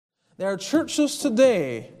There are churches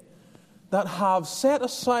today that have set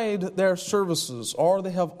aside their services, or they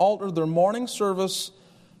have altered their morning service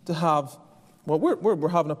to have, well, we're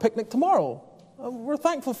having a picnic tomorrow. We're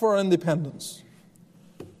thankful for our independence.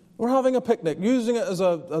 We're having a picnic, using it as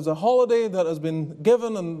a holiday that has been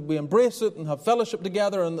given, and we embrace it and have fellowship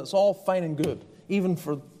together, and it's all fine and good, even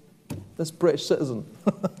for this British citizen.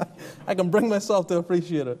 I can bring myself to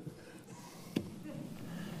appreciate it.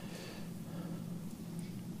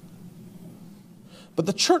 But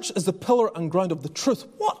the church is the pillar and ground of the truth.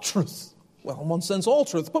 What truth? Well, in one sense, all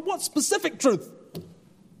truth. But what specific truth?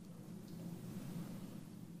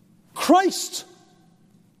 Christ.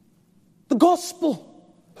 The gospel.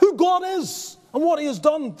 Who God is and what He has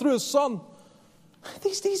done through His Son.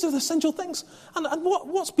 These are the essential things. And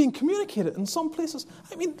what's being communicated in some places.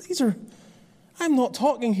 I mean, I'm not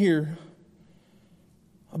talking here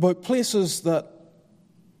about places that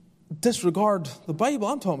disregard the Bible.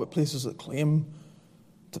 I'm talking about places that claim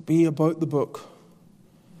to be about the book.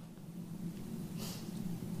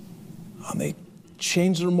 And they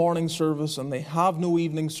change their morning service and they have no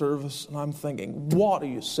evening service. And I'm thinking, what are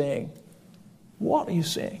you saying? What are you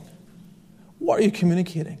saying? What are you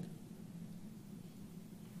communicating?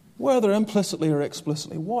 Whether implicitly or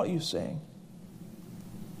explicitly, what are you saying?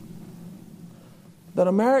 That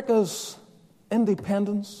America's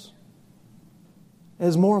independence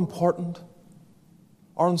is more important,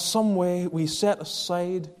 or in some way we set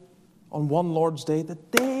aside on one Lord's Day, the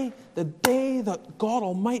day that God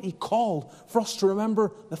Almighty called for us to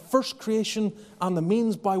remember the first creation and the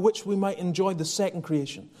means by which we might enjoy the second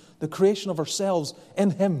creation, the creation of ourselves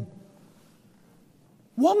in Him.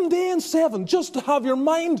 One day in 7, just to have your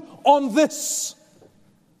mind on this.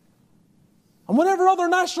 And whenever other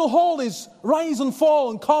national holidays rise and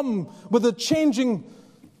fall and come with a changing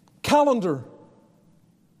calendar,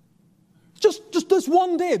 just this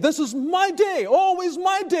one day. This is my day, always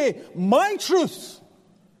my day, my truth.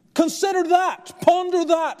 Consider that, ponder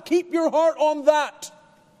that, keep your heart on that.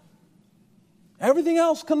 Everything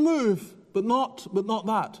else can move, but not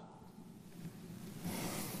that.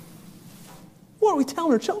 What are we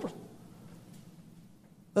telling our children?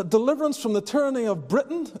 That deliverance from the tyranny of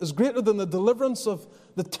Britain is greater than the deliverance of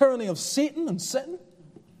the tyranny of Satan and sin?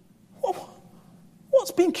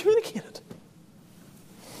 What's being communicated?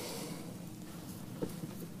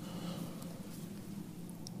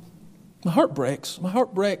 My heart breaks. My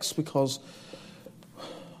heart breaks because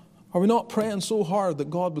are we not praying so hard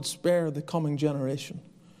that God would spare the coming generation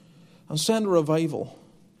and send a revival?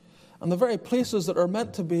 And the very places that are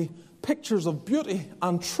meant to be pictures of beauty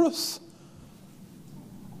and truth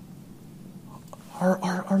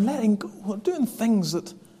are letting go, doing things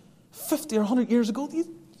that 50 or 100 years ago,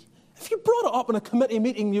 if you brought it up in a committee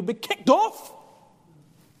meeting, you'd be kicked off.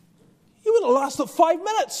 You wouldn't have lasted 5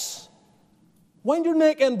 minutes. Wind your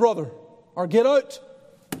neck in, brother. Or get out.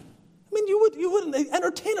 I mean, you wouldn't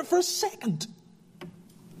entertain it for a second.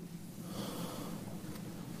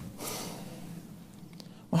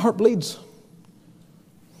 My heart bleeds.